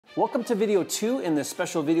Welcome to video 2 in this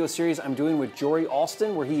special video series I'm doing with Jorie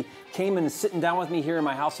Aulston, where he came and is sitting down with me here in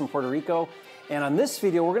my house in Puerto Rico. And on this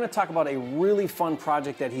video, we're gonna talk about a really fun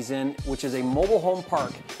project that he's in, which is a mobile home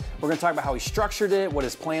park. We're gonna talk about how he structured it, what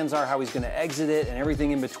his plans are, how he's gonna exit it, and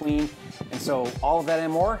everything in between. And so all of that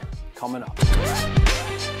and more, coming up.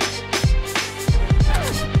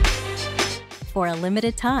 For a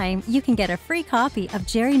limited time, you can get a free copy of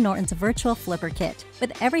Jerry Norton's virtual flipper kit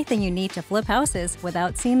with everything you need to flip houses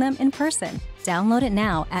without seeing them in person. Download it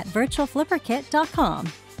now at virtualflipperkit.com.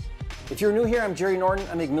 If you're new here, I'm Jerry Norton.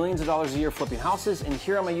 I make millions of dollars a year flipping houses, and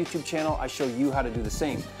here on my YouTube channel, I show you how to do the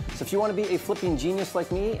same. So if you want to be a flipping genius like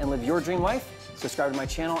me and live your dream life, subscribe to my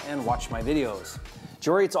channel and watch my videos.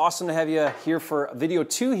 Jorie, it's awesome to have you here for video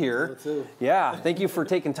 2 here. Me too. Yeah, thank you for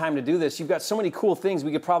taking time to do this. You've got so many cool things.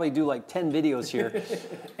 We could probably do like 10 videos here,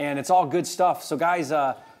 and it's all good stuff. So guys,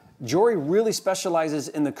 Jorie really specializes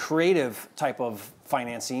in the creative type of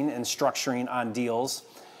financing and structuring on deals,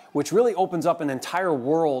 which really opens up an entire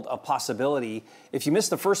world of possibility. If you missed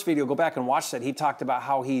the first video, go back and watch that. He talked about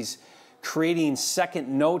how he's creating second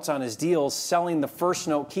notes on his deals, selling the first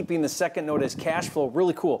note, keeping the second note as cash flow.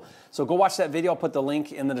 Really cool. So go watch that video. I'll put the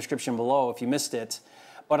link in the description below if you missed it.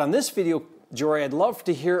 But on this video, Jorie, I'd love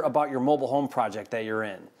to hear about your mobile home project that you're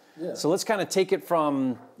in. Yeah. So let's kind of take it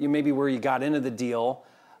from maybe where you got into the deal,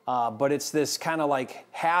 but it's this kind of like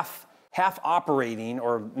half operating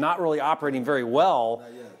or not really operating very well.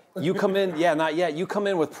 Not yet. You come in, yeah, not yet. You come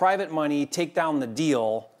in with private money, take down the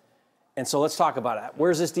deal. And so let's talk about it.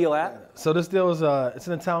 Where's this deal at? So this deal is it's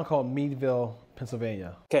in a town called Meadville,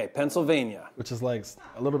 Pennsylvania. Okay, Pennsylvania. Which is like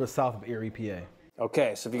a little bit south of Erie, PA.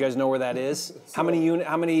 Okay, so if you guys know where that is, how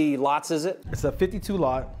many lots is it? It's a 52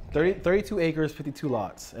 lot, 32 acres, 52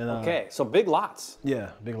 lots. And, okay, so big lots. Yeah,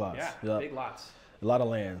 big lots. Yeah, yep. big lots. A lot of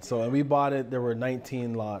land. So and we bought it, there were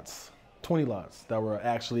 19 lots, 20 lots that were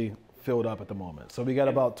actually filled up at the moment. So we got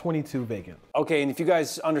about 22 vacant. Okay, and if you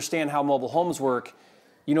guys understand how mobile homes work,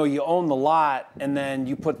 you know, you own the lot and then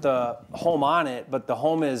you put the home on it, but the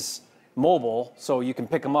home is mobile, so you can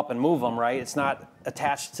pick them up and move them, right? It's not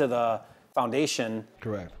attached to the foundation.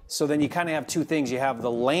 Correct. So then you kind of have two things. You have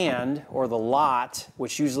the land or the lot,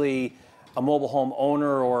 which usually a mobile home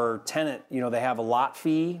owner or tenant, you know, they have a lot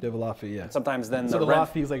fee. They have a lot fee, yeah. Sometimes then so the rent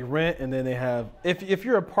lot fee is like rent, and then they have, if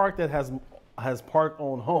you're a park that has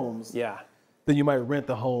park-owned homes, yeah, then you might rent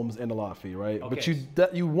the homes and the lot fee, right? Okay.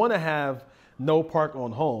 But you want to have no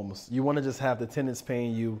park-owned homes. You want to just have the tenants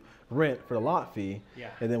paying you rent for the lot fee.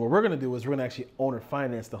 Yeah. And then what we're going to do is we're going to actually owner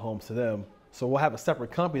finance the homes to them. So we'll have a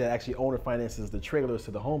separate company that actually owner finances the trailers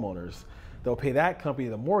to the homeowners. They'll pay that company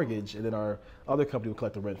the mortgage, and then our other company will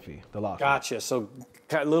collect the rent fee, the lot fee. Gotcha. So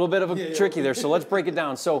a little bit of a tricky there. So let's break it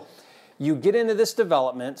down. So you get into this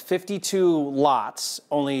development, 52 lots,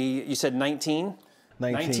 only you said 19?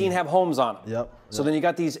 19 have homes on them. Yep. So then you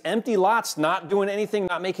got these empty lots, not doing anything,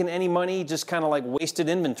 not making any money, just kind of like wasted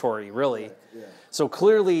inventory, really. Yeah. So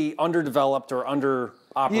clearly underdeveloped or under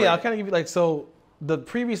operated. Yeah, I'll kind of give you so the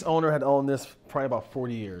previous owner had owned this probably about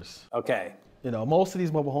 40 years. Okay. You know, most of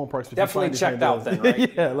these mobile home parks definitely checked out then,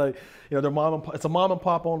 right? Yeah, like, you know, it's a mom and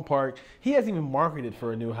pop owned park. He hasn't even marketed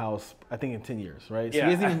for a new house, I think, in 10 years, right? So yeah.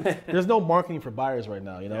 he hasn't even, there's no marketing for buyers right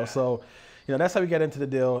now, you know? Yeah. So, you know, that's how we got into the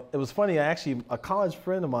deal. It was funny, a college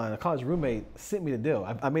friend of mine, a college roommate, sent me the deal.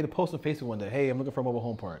 I made a post on Facebook one day, hey, I'm looking for a mobile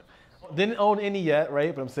home park. Didn't own any yet,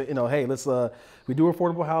 right? But I'm saying, you know, hey, let's, we do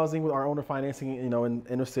affordable housing with our owner financing, you know, in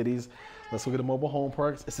inner cities. Let's look at the mobile home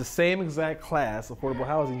parks. It's the same exact class, affordable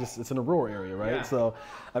housing, just it's in a rural area, right? Yeah. So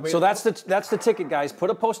that's the ticket, guys. Put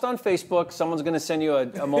a post on Facebook. Someone's going to send you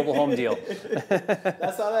a mobile home deal.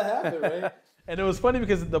 That's how that happened, right? And it was funny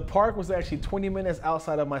because the park was actually 20 minutes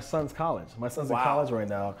outside of my son's college. My son's in college right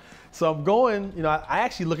now. So I'm going, you know, I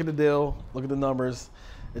actually look at the deal, look at the numbers.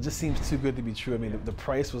 It just seems too good to be true. I mean, the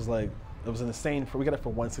price was like, it was insane. We got it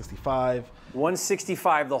for $165.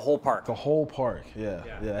 $165 the whole park. The whole park, yeah.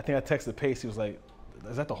 I think I texted Pace. He was like,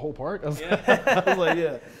 "Is that the whole park?" I was like,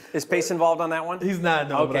 "Yeah." Is Pace involved on that one? He's not.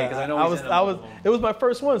 No. Okay, because I know it was my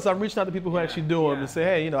first one, so I'm reaching out to people who actually do them yeah. and say,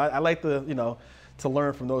 "Hey, you know, I like to, you know, to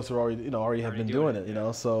learn from those who already have been doing it, you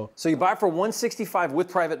know." So you buy for $165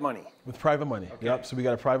 with private money. With private money. Okay. Yep. So we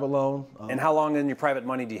got a private loan. And how long in your private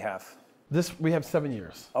money do you have? We have 7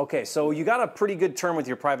 years. Okay, so you got a pretty good term with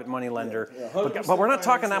your private money lender, but we're not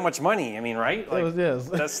talking that much money. I mean, right? Like,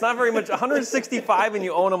 that's not very much. 165 and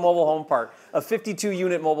you own a mobile home park, a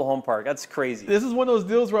 52-unit mobile home park. That's crazy. This is one of those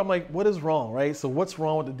deals where I'm like, what is wrong, right? So what's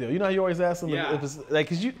wrong with the deal? You know how you always ask them if it's like,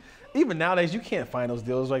 because even nowadays you can't find those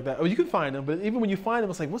deals like that. Or you can find them, but even when you find them,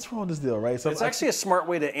 it's like, what's wrong with this deal, right? So it's actually a smart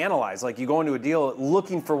way to analyze. Like you go into a deal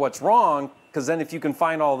looking for what's wrong, because then if you can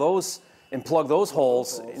find all those and plug those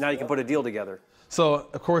holes. Now you can put a deal together. So,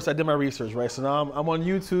 of course, I did my research, right? So now I'm on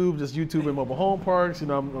YouTube, just YouTube and mobile home parks. You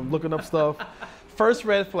know, I'm looking up stuff. First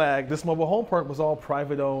red flag, this mobile home park was all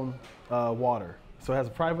private-owned water. So it has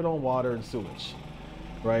private-owned water and sewage,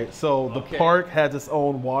 right? So the park has its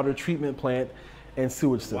own water treatment plant and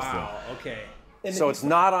sewage system. Wow, okay. So it's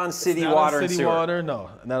not on city water and sewer? City water, no,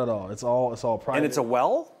 not at all. It's all private. And it's a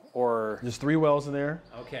well, or? There's 3 wells in there.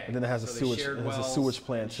 Okay. And then it has a sewage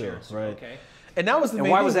plant too, right? Okay. And that was the And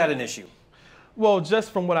main why was that an issue? Well,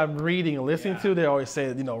 just from what I'm reading and listening to, they always say,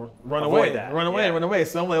 you know, run away, run away, run away.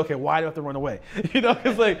 So I'm like, okay, why do I have to run away? You know,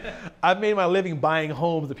 because like I've made my living buying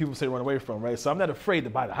homes that people say run away from, right? So I'm not afraid to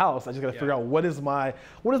buy the house. I just got to figure out what is my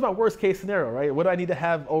worst case scenario, right? What do I need to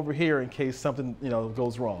have over here in case something, you know,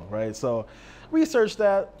 goes wrong, right? So research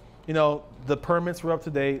that, you know, the permits were up to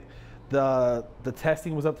date. The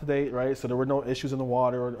testing was up to date, right? So there were no issues in the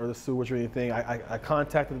water or the sewage or anything. I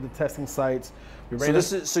contacted the testing sites.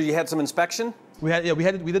 So you had some inspection? We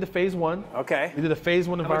did a phase 1. Okay. We did a phase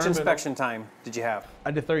 1 environmental. How much inspection time did you have?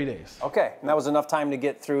 I did 30 days. Okay, and that was enough time to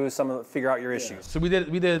get through figure out your issues. So we did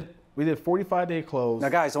 45-day close. Now,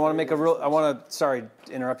 guys, sorry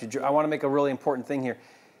to interrupt you. I want to make a really important thing here.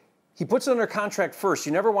 He puts it under contract first.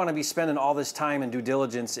 You never want to be spending all this time and due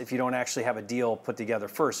diligence if you don't actually have a deal put together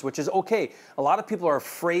first, which is okay. A lot of people are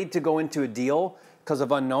afraid to go into a deal because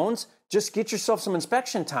of unknowns. Just get yourself some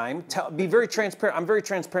inspection time. Be very transparent. I'm very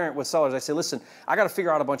transparent with sellers. I say, listen, I got to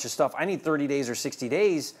figure out a bunch of stuff. I need 30 days or 60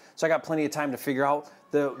 days, so I got plenty of time to figure out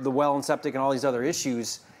the well and septic and all these other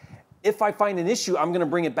issues. If I find an issue, I'm going to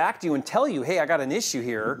bring it back to you and tell you, hey, I got an issue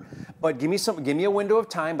here, but give me a window of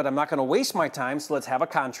time, but I'm not going to waste my time, so let's have a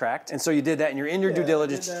contract. And so you did that, and you're in your due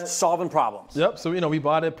diligence, solving problems. Yep, so, you know, we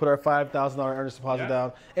bought it, put our $5,000 earnest deposit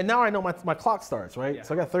down, and now I know my clock starts, right? Yeah.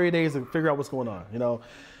 So I got 30 days to figure out what's going on, you know.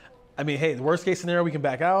 I mean, hey, the worst case scenario, we can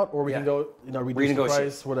back out, or we can go, you know, reduce the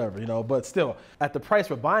price, whatever, you know. But still, at the price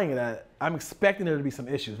we're buying it at, I'm expecting there to be some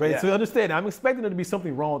issues, right? So understand, I'm expecting there to be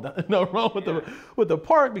something wrong with the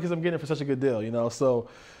park because I'm getting it for such a good deal, you know. So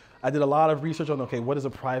I did a lot of research on, okay, what is a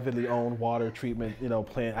privately owned water treatment, you know,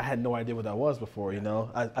 plant? I had no idea what that was before, you know.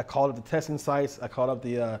 I called up the testing sites, I called up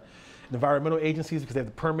the environmental agencies because they have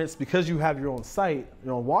the permits. Because you have your own site,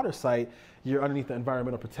 your own water site, you're underneath the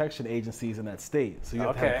environmental protection agencies in that state. So you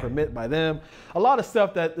have to have a permit by them. A lot of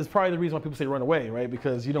stuff that is probably the reason why people say run away, right?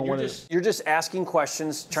 Because you don't want to. You're just asking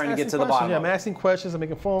questions, trying to get to the bottom. Yeah, I'm asking questions, I'm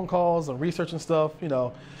making phone calls, I'm researching stuff, you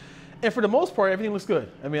know. And for the most part, everything looks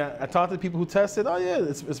good. I mean, I talked to the people who tested, oh yeah,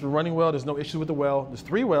 it's been running well, there's no issues with the well. There's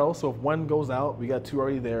 3 wells, so if one goes out, we got 2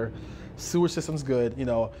 already there. Sewage system's good, you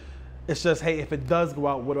know. It's just, hey, if it does go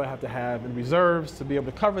out, what do I have to have in reserves to be able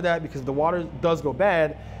to cover that? Because if the water does go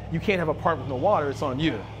bad, you can't have a park with no water, it's on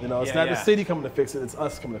you. You know, it's not the city coming to fix it, it's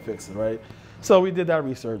us coming to fix it, right? So we did that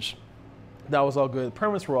research. That was all good.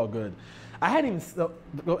 Permits were all good. I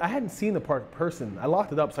hadn't seen the park in person. I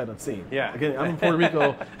locked it up sight unseen. Yeah. Again, I'm in Puerto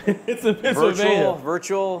Rico. It's in Pennsylvania.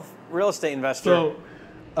 Virtual real estate investor. So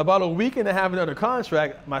about a week and a half under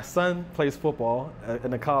contract, my son plays football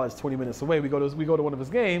in the college 20 minutes away. We go to one of his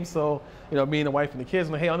games. So, you know, me and the wife and the kids,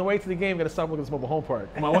 I'm like, hey, on the way to the game, we got to stop looking at this mobile home park.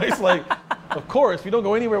 And my wife's like, of course, we don't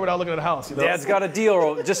go anywhere without looking at the house. You know? Dad's got a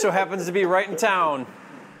deal, just so happens to be right in town.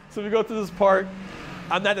 So we go to this park.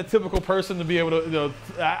 I'm not the typical person to be able to, you know,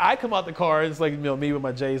 I come out the car, it's like, you know, me with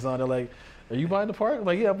my J's on, they're like, are you buying the park? I'm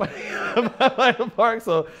like, yeah, I'm buying the park.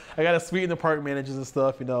 So I got to sweeten the park managers and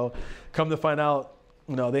stuff, you know. Come to find out,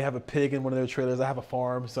 you know, they have a pig in one of their trailers. I have a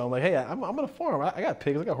farm. So I'm like, hey, I'm on a farm. I got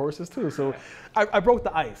pigs, I got horses too. So I broke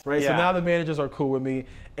the ice, right? So now the managers are cool with me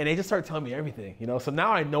and they just start telling me everything, you know. So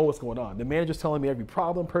now I know what's going on. The manager's telling me every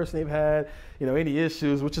problem person they've had, you know, any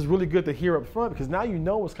issues, which is really good to hear up front because now you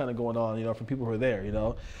know what's kind of going on, you know, from people who are there, you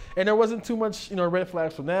know. And there wasn't too much, you know, red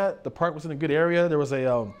flags from that. The park was in a good area. There was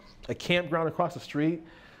a campground across the street.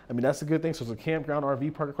 I mean, that's a good thing. So it's a campground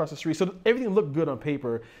RV park across the street. So everything looked good on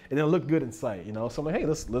paper and it looked good in sight, you know. So I'm like, hey,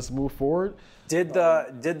 let's move forward. Did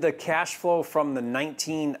the cash flow from the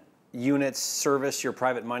 19 units service your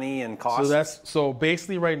private money and costs? So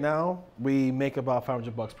basically right now we make about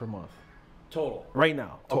 $500 per month. Total. Right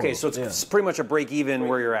now. Total. Okay, so it's pretty much a break even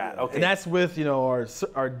where you're at. Okay. And that's with, you know,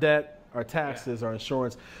 our debt, our taxes, our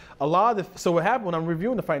insurance. A lot of so what happened when I'm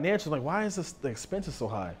reviewing the financials, I'm like, why is the expenses so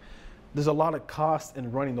high? There's a lot of cost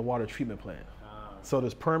in running the water treatment plant. So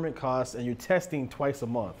there's permit costs, and you're testing twice a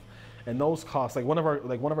month, and those costs, like one of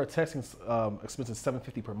our testing expenses is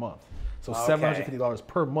 $750 per month. So $750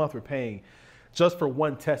 per month we're paying just for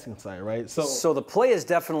one testing site, right? So the play is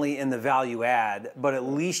definitely in the value add, but at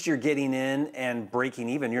least you're getting in and breaking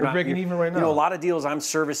even. You're breaking even right now. You know, a lot of deals I'm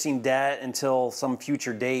servicing debt until some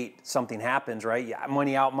future date something happens, right? Yeah,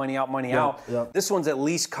 money out, money out, money out. Yep. This one's at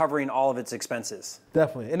least covering all of its expenses.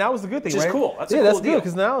 Definitely, and that was the good thing, Which right? is cool. That's yeah, a cool that's deal. good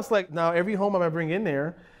because now it's like every home I bring in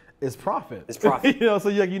there is profit. It's profit. You know, so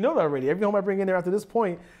you know that already. Every home I bring in there after this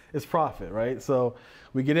point is profit, right? So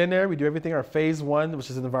we get in there, we do everything. Our phase 1, which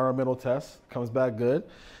is an environmental test, comes back good,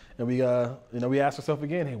 and we we ask ourselves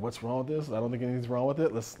again, hey, what's wrong with this? I don't think anything's wrong with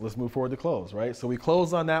it. Let's move forward to close, right? So we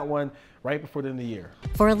close on that one right before the end of the year.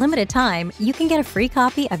 For a limited time, you can get a free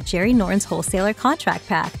copy of Jorie Norton's Wholesaler Contract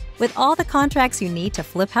Pack with all the contracts you need to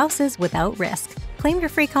flip houses without risk. Claim your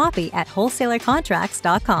free copy at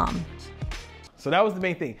wholesalecontracts.com. So that was the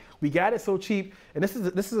main thing. We got it so cheap, and this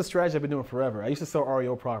is a strategy I've been doing forever. I used to sell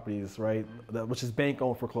REO properties, right, which is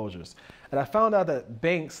bank-owned foreclosures. And I found out that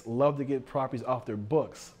banks love to get properties off their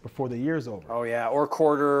books before the year's over. Oh yeah, or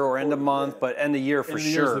quarter or end of month, but end of year for End of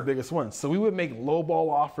year is the biggest one. So we would make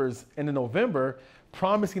lowball offers in November,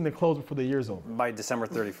 promising to close before the year's over. By December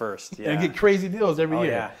 31st, yeah. And get crazy deals every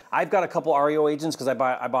year. Yeah. I've got a couple REO agents because I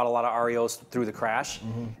bought a lot of REOs through the crash,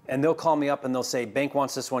 and they'll call me up and they'll say, bank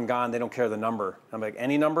wants this one gone, they don't care the number. I'm like,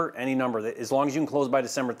 any number, as long as you can close by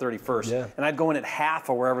December 31st. Yeah. And I'd go in at half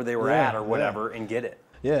of wherever they were at or whatever and get it.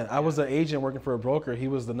 Yeah, I was an agent working for a broker. He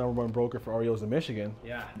was the #1 broker for REOs in Michigan.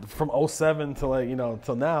 Yeah. From 07 to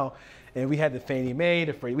till now. And we had the Fannie Mae,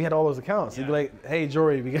 we had all those accounts. Yeah. He'd be like, hey,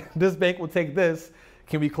 Jorie, this bank will take this.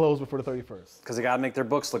 Can we close before the 31st? Because they got to make their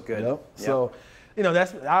books look good. Yep. So,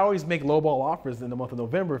 I always make lowball offers in the month of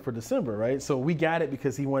November for December, right? So we got it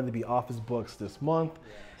because he wanted to be off his books this month,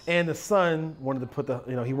 and the son wanted to put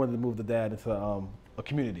he wanted to move the dad into a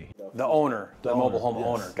community. The owner, the mobile home yes,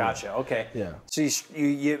 owner. Gotcha. yeah. Okay. Yeah. So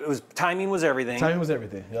timing was everything. Timing was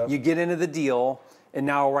everything. Yep. You get into the deal, and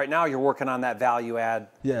right now you're working on that value add.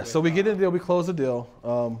 Yeah. So we get in the deal, we close the deal,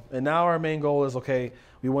 and now our main goal is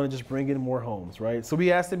we want to just bring in more homes, right? So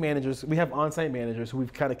we asked the managers, we have on-site managers who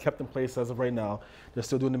we've kind of kept in place as of right now. They're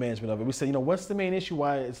still doing the management of it. We said, what's the main issue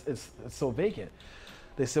why it's so vacant?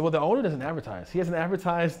 They said, well, the owner doesn't advertise. He hasn't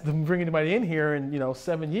advertised to bring anybody in here in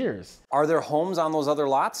 7 years. Are there homes on those other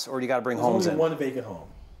lots, or do you got to bring homes in? There's only one vacant home.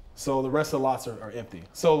 So the rest of the lots are empty.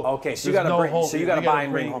 So okay, so you got to buy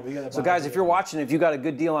and bring home. So guys, if you're watching, if you got a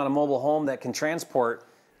good deal on a mobile home that can transport,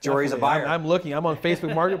 Jorie's a buyer. I'm looking. I'm on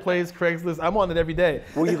Facebook Marketplace, Craigslist. I'm on it every day.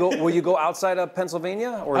 Will you go outside of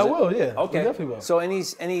Pennsylvania? Or I will, yeah. Okay. I definitely will. So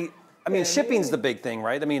shipping's the big thing,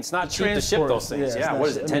 right? I mean, it's not cheap to ship those things. Yeah. What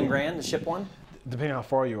is it? 10 grand to ship one? Depending on how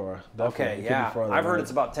far you are. Okay. Yeah. I've heard it's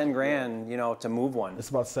about 10 grand, to move one. It's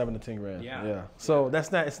about 7 to 10 grand. Yeah. So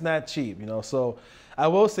it's not cheap, So I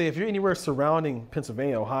will say, if you're anywhere surrounding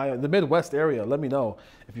Pennsylvania, Ohio, the Midwest area, let me know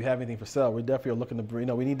if you have anything for sale. We definitely are looking to bring.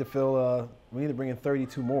 We need to bring in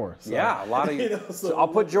 32 more. So. Yeah, a lot of so I'll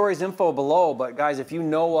put Jorie's info below. But guys, if you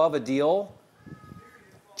know of a deal,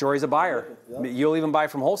 Jorie's a buyer. Yep. You'll even buy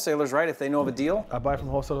from wholesalers, right? If they know of a deal. I buy from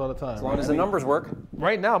wholesalers all the time. As long as the numbers work.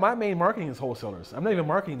 Right now, my main marketing is wholesalers. I'm not even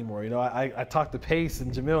marketing anymore. I talk to Pace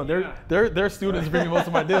and Jamil, and their students bring me most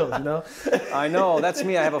of my deals. I know. That's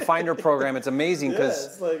me. I have a Finder program. It's amazing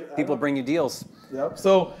because people bring you deals. Yep.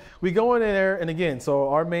 So we go in there, and again, so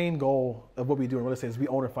our main goal of what we do in real estate is we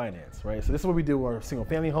owner finance, right? So this is what we do. Our single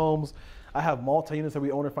family homes. I have multi-units that we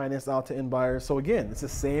owner finance out to end buyers. So again, it's the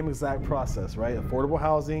same exact process, right? Affordable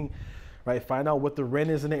housing, right? Find out what the rent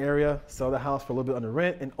is in the area, sell the house for a little bit under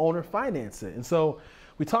rent, and owner finance it. And so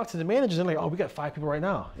we talk to the managers and we got 5 people right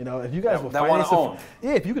now. If you guys will finance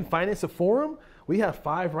it, if you can finance it for them, we have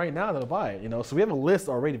 5 right now that'll buy it. So we have a list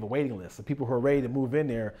already, of a waiting list of people who are ready to move in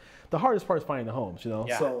there. The hardest part is finding the homes,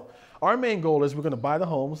 Yeah. So our main goal is we're going to buy the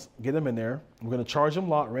homes, get them in there. We're going to charge them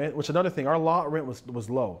lot rent, which another thing, our lot rent was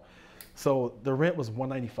low. So the rent was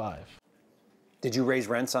 $195. Did you raise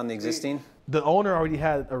rents on the existing? The owner already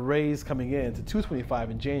had a raise coming in to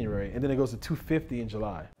 $225 in January, and then it goes to $250 in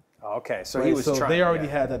July. Okay, so right? he was so trying. they already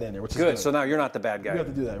had that in there, which is good. So now you're not the bad guy. We have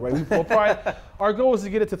to do that, right? We'll probably, our goal is to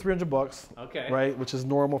get it to $300. Okay. Right, which is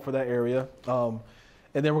normal for that area. And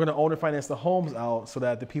then we're going to owner finance the homes out so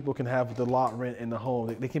that the people can have the lot rent in the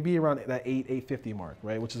home. They can be around that $850 mark,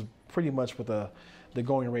 right? Which is pretty much what the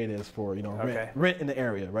going rate is for rent in the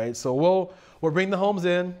area, right? So we'll bring the homes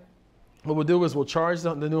in. What we'll do is we'll charge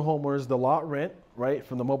the new homeowners the lot rent, right,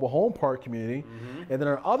 from the mobile home park community, and then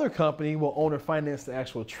our other company will owner finance the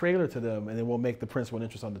actual trailer to them, and then we'll make the principal and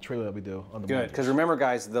interest on the trailer that we do on the Good, because remember,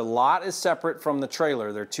 guys, the lot is separate from the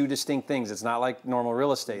trailer. They're 2 distinct things. It's not like normal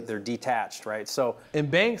real estate. They're detached, right? So and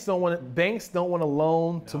banks don't want to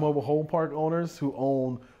loan to mobile home park owners who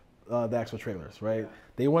own the actual trailers, right?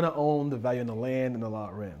 They want to own the value in the land and the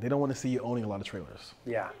lot rent. They don't want to see you owning a lot of trailers.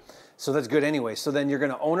 Yeah. So that's good anyway. So then you're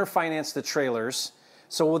going to owner finance the trailers.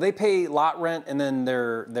 So will they pay lot rent and then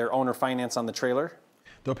their owner finance on the trailer?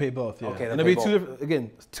 They'll pay both, yeah. Okay, and there'll be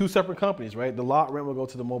two separate companies, right? The lot rent will go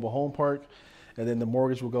to the mobile home park, and then the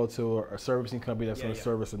mortgage will go to a servicing company that's going to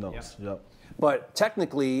service the notes. Yep. But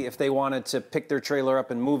technically, if they wanted to pick their trailer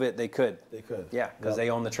up and move it, they could. They could. Yeah, because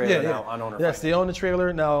they own the trailer now on owner finance. Yes, they own the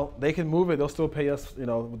trailer. Now, they can move it. They'll still pay us,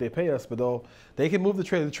 they pay us, but they can move the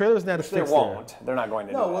trailer. The trailer's not a fixed. They won't. They're not going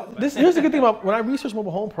to do that. Here's the good thing about when I research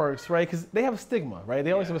mobile home parks, right? Because they have a stigma, right?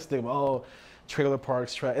 They always have a stigma. Oh, trailer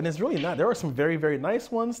parks, and it's really not. There are some very, very nice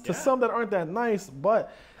ones to some that aren't that nice,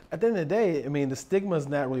 but at the end of the day, I mean, the stigma is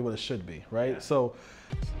not really what it should be, right? Yeah. So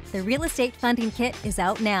the Real Estate Funding Kit is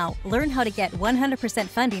out now. Learn how to get 100%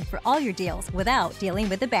 funding for all your deals without dealing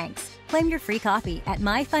with the banks. Claim your free copy at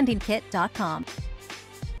myfundingkit.com.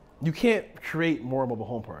 You can't create more mobile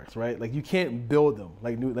home parks, right? Like you can't build them.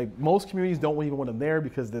 Like most communities don't even want them there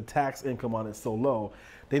because the tax income on it is so low.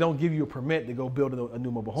 They don't give you a permit to go build a new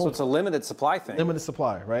mobile home. So it's a limited supply thing. Limited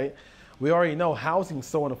supply, right? We already know housing is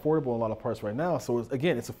so unaffordable in a lot of parts right now. So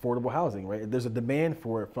again, it's affordable housing, right? There's a demand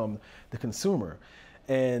for it from the consumer.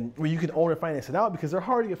 And where you can own or finance it out because they're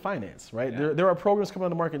hard to get financed, right? Yeah. There are programs coming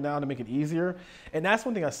on the market now to make it easier. And that's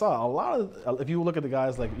one thing I saw. A lot of, if you look at the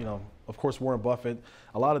guys like, of course, Warren Buffett,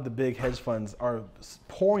 a lot of the big hedge funds are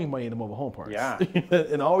pouring money into mobile home parks. Yeah.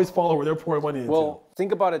 And I always follow where they're pouring money into. Well,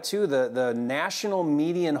 think about it too. The national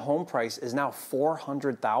median home price is now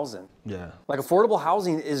 $400,000. Yeah. Like affordable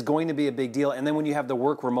housing is going to be a big deal. And then when you have the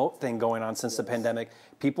work remote thing going on since the pandemic,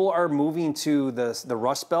 people are moving to the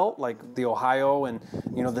Rust Belt, like the Ohio and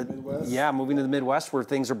the Midwest. Yeah, moving to the Midwest where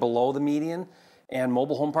things are below the median, and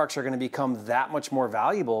mobile home parks are going to become that much more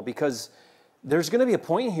valuable because there's going to be a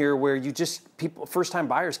point here where first-time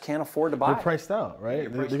buyers can't afford to buy. They're priced out,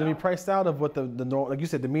 right? They're going to be priced out of what the like you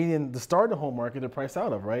said, the median, the start of the home market, they're priced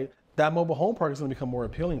out of, right? That mobile home park is going to become more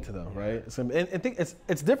appealing to them, right? And I think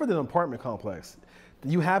it's different than an apartment complex.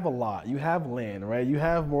 You have a lot, you have land, right? You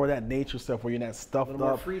have more of that nature stuff where you're not stuffed up.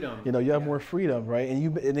 More freedom. You have more freedom, right? And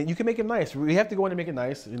you can make it nice. We have to go in and make it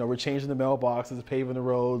nice. We're changing the mailboxes, paving the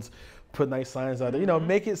roads, put nice signs out there.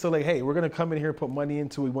 Make it so like, hey, we're gonna come in here, put money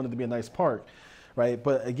into. We want it to be a nice park, right?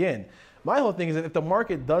 But again, my whole thing is that if the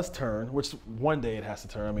market does turn, which one day it has to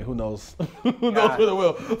turn. I mean, who knows? Who knows when it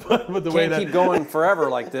will? But the way that keep going forever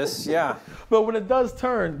like this, yeah. But when it does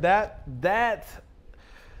turn, that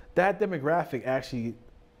demographic actually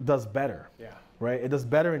does better. Yeah. Right? It does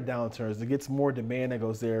better in downturns. It gets more demand that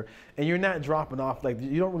goes there. And you're not dropping off. Like,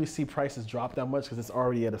 you don't really see prices drop that much because it's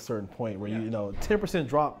already at a certain point where 10%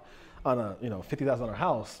 drop on a $50,000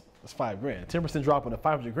 house is $5,000. 10% drop on a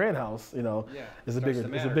 $500,000 house, is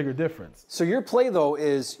a bigger difference. So your play though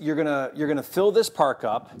is you're gonna fill this park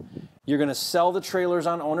up. You're going to sell the trailers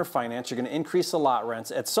on owner finance. You're going to increase the lot rents.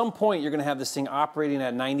 At some point, you're going to have this thing operating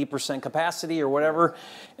at 90% capacity or whatever.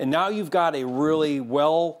 And now you've got a really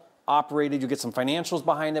well operated, you get some financials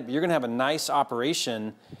behind it, but you're going to have a nice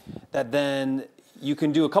operation that then you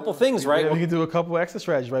can do a couple things, right? Yeah, we can do a couple extra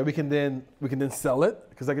strategies, right? We can then sell it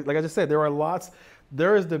because like I just said,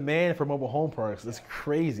 there is demand for mobile home parks. It's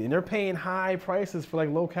crazy. And they're paying high prices for like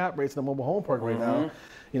low cap rates in a mobile home park right now.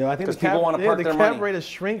 I think the cap rate has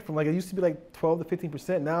shrink from like it used to be like 12 to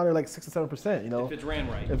 15%. Now they're like 6 to 7%. If it's ran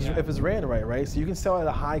right. If it's ran right? So you can sell at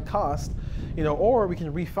a high cost, or we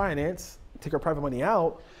can refinance, take our private money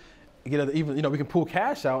out, we can pull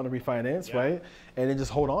cash out and refinance, right? And then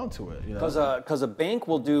just hold on to it. Because a bank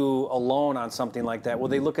will do a loan on something like that. Will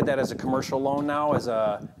they look at that as a commercial loan now,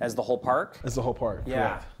 as the whole park? As the whole park.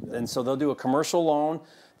 Yeah. Correct. And so they'll do a commercial loan.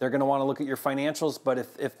 They're going to want to look at your financials, but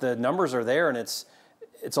if the numbers are there and it's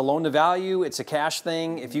a loan to value, it's a cash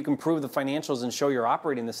thing. If you can prove the financials and show you're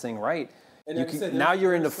operating this thing right, now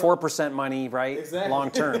you're into 4% money, right? Exactly. Long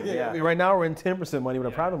term. Yeah. I mean, right now we're in 10% money with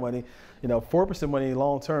our private money. 4% money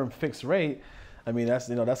long term fixed rate. I mean, that's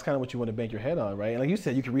kind of what you want to bank your head on, right? And like you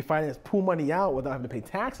said, you can refinance, pull money out without having to pay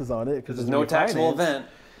taxes on it because there's no taxable event.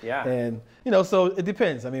 Yeah. And so it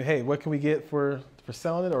depends. I mean, hey, what can we get for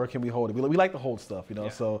selling it, or can we hold it? We like to hold stuff,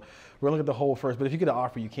 so we're gonna look at the hold first. But if you get an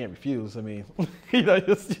offer you can't refuse, I mean,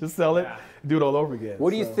 just sell it, do it all over again.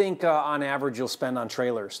 What do you think on average you'll spend on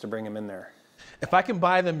trailers to bring them in there? If I can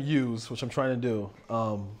buy them used, which I'm trying to do,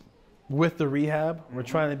 with the rehab, we're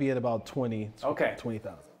trying to be at about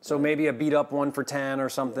 20,000. So maybe a beat up one for 10 or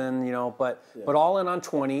something, but all in on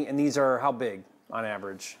 20, and these are how big on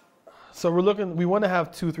average? So we want to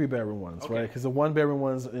have 2 3-bedroom ones, right? Because the 1-bedroom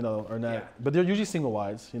ones, are not, but they're usually single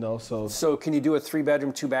wides, so. So can you do a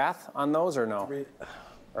 3-bedroom, 2-bath on those or no?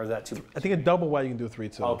 Or is that too? I think a double wide you can do a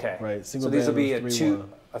 3-2. Okay. Right. Single so these will be a 3-1.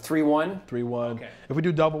 3-1. Okay. If we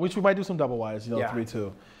do double, which we might do some double wides, you know,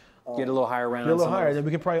 3-2. Get a little higher rent. Get a little higher, then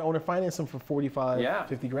we can probably owner finance them for 45,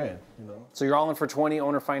 50 grand. You know. So you're all in for 20,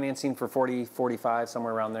 owner financing for 40, 45,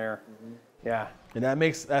 somewhere around there. Yeah. And that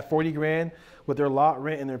makes that 40 grand with their lot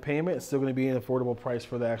rent and their payment, it's still going to be an affordable price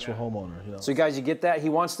for the actual homeowner. You know. So you guys, you get that? He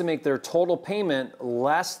wants to make their total payment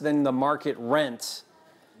less than the market rent.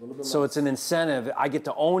 So it's an incentive. I get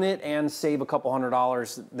to own it and save a couple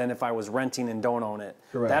 $100 than if I was renting and don't own it.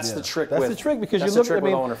 Correct, that's the trick. That's the trick because you're looking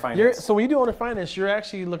at owner finance. So when you do owner finance, you're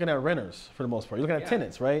actually looking at renters for the most part. You're looking at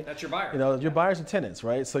tenants, right? That's your buyer. You know, your buyers are tenants,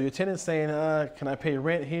 right? So your tenant's saying, can I pay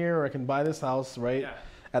rent here, or I can buy this house, right? Yeah.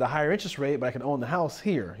 At a higher interest rate, but I can own the house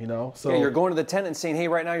here, you know. So you're going to the tenant and saying, hey,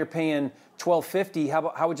 right now you're paying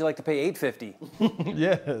 $1,250. How would you like to pay $850?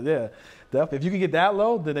 yeah, definitely. If you could get that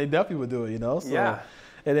low, then they definitely would do it, you know. So, yeah.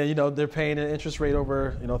 And then, you know, they're paying an interest rate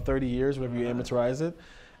over, 30 years, whenever you amortize it.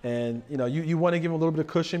 And, you want to give them a little bit of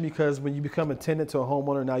cushion because when you become a tenant to a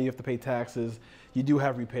homeowner, now you have to pay taxes. You do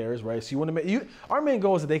have repairs, right? So you want to make, our main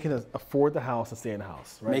goal is that they can afford the house and stay in the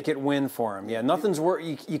house, right? Make it win for them. Yeah, nothing's worth,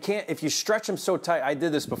 you can't, if you stretch them so tight, I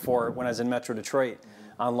did this before when I was in Metro Detroit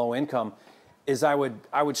on low income, is I would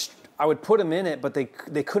put them in it, but they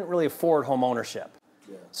couldn't really afford home ownership.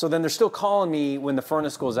 So then they're still calling me when the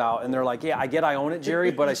furnace goes out, and they're like, yeah, I own it,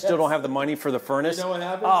 Jerry, but I still don't have the money for the furnace. You know what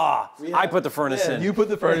happens? I put the furnace in. You put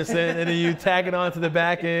the furnace in, and then you tag it on to the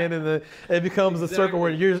back end, and it becomes a circle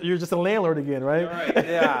where you're just a landlord again, right? Right.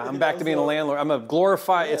 Yeah, I'm back to being a landlord. I'm a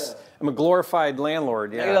glorified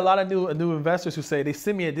landlord. Yeah. I get a lot of new investors who say, they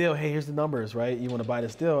send me a deal, hey, here's the numbers, right? You want to buy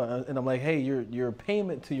this deal? And I'm like, hey, your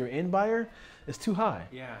payment to your end buyer is too high.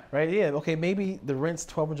 Yeah. Right? Yeah. Okay. Maybe the rent's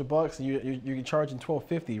 $1,200 and you're charging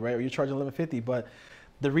 $1,250, right? Or you're charging $1,150. But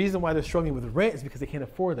the reason why they're struggling with rent is because they can't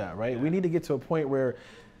afford that, right? Yeah. We need to get to a point where,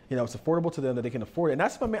 it's affordable to them that they can afford it. And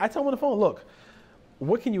that's what I tell them on the phone. Look,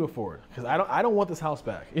 what can you afford? Because I don't want this house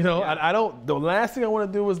back. I don't. The last thing I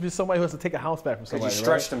want to do is be somebody who has to take a house back from somebody. Because you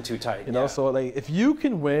stretched them too tight. So like if you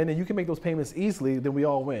can win and you can make those payments easily, then we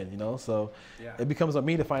all win. So it becomes on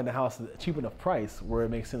me to find the house at a cheap enough price where it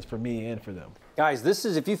makes sense for me and for them. Guys,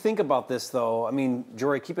 if you think about this though, I mean,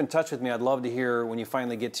 Jorie, keep in touch with me. I'd love to hear when you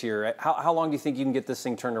finally get to your. How long do you think you can get this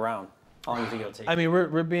thing turned around? How long do you think it'll take? I mean,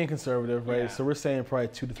 we're being conservative, right? Yeah. So we're saying probably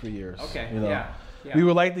 2 to 3 years. Okay. Yeah. We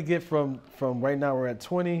would like to get from right now we're at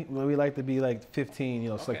 20. We like to be like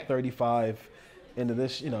 15. It's like 35 into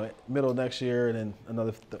this. Middle of next year, and then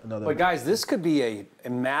another. But guys, this could be a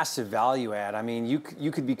massive value add. I mean, you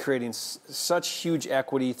could be creating such huge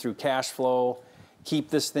equity through cash flow.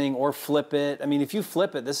 Keep this thing or flip it. I mean, if you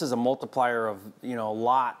flip it, this is a multiplier of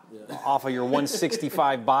lot off of your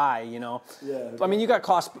 165 buy. Yeah. I mean, you got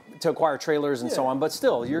costs to acquire trailers and so on, but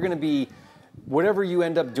still, you're going to be. Whatever you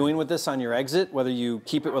end up doing with this on your exit, whether you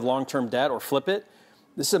keep it with long-term debt or flip it,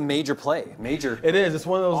 this is a major play. It is. It's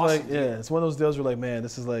one of those it's one of those deals where like, man,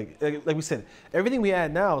 this is like we said, everything we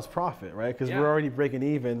add now is profit, right? Because we're already breaking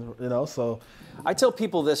even, so. I tell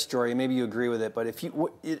people this, Jorie, maybe you agree with it, but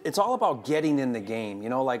it's all about getting in the game,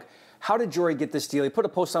 like how did Jorie get this deal? He put a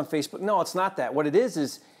post on Facebook. No, it's not that. What it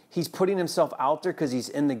is he's putting himself out there because he's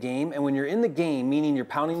in the game. And when you're in the game, meaning you're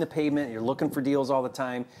pounding the pavement, you're looking for deals all the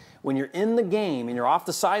time. When you're in the game and you're off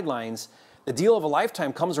the sidelines, the deal of a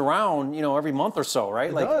lifetime comes around, every month or so, right?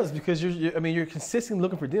 It does, because you're consistently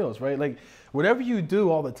looking for deals, right? Like whatever you do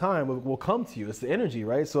all the time will come to you. It's the energy,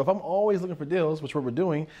 right? So if I'm always looking for deals, which what we're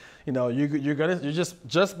doing, you're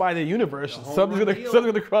just by the universe, something's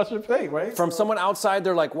gonna cross your plate, right? From someone outside,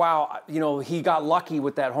 they're like, wow, he got lucky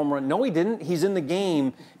with that home run. No, he didn't. He's in the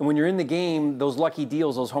game, and when you're in the game, those lucky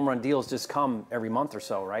deals, those home run deals, just come every month or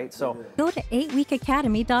so, right? So go to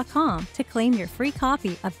 8weekacademy.com to claim your free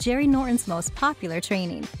copy of Jerry Norton's most popular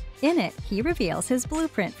training. In it, he reveals his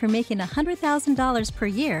blueprint for making $100,000 per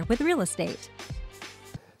year with real estate.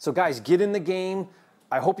 So guys, get in the game.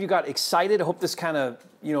 I hope you got excited. I hope this kind of,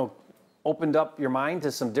 opened up your mind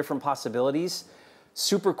to some different possibilities.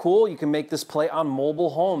 Super cool. You can make this play on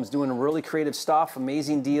mobile homes, doing really creative stuff,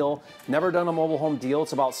 amazing deal. Never done a mobile home deal.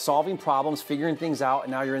 It's about solving problems, figuring things out,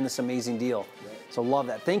 and now you're in this amazing deal. So love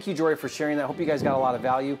that. Thank you, Jorie, for sharing that. I hope you guys got a lot of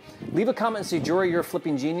value. Leave a comment and say, Jorie, you're a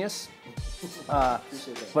flipping genius.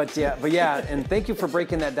 But yeah, and thank you for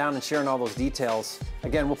breaking that down and sharing all those details.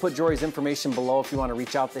 Again, we'll put Jorie's information below if you want to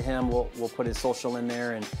reach out to him. We'll put his social in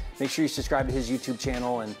there, and make sure you subscribe to his YouTube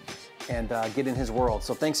channel and get in his world.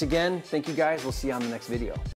 So thanks again. Thank you guys. We'll see you on the next video.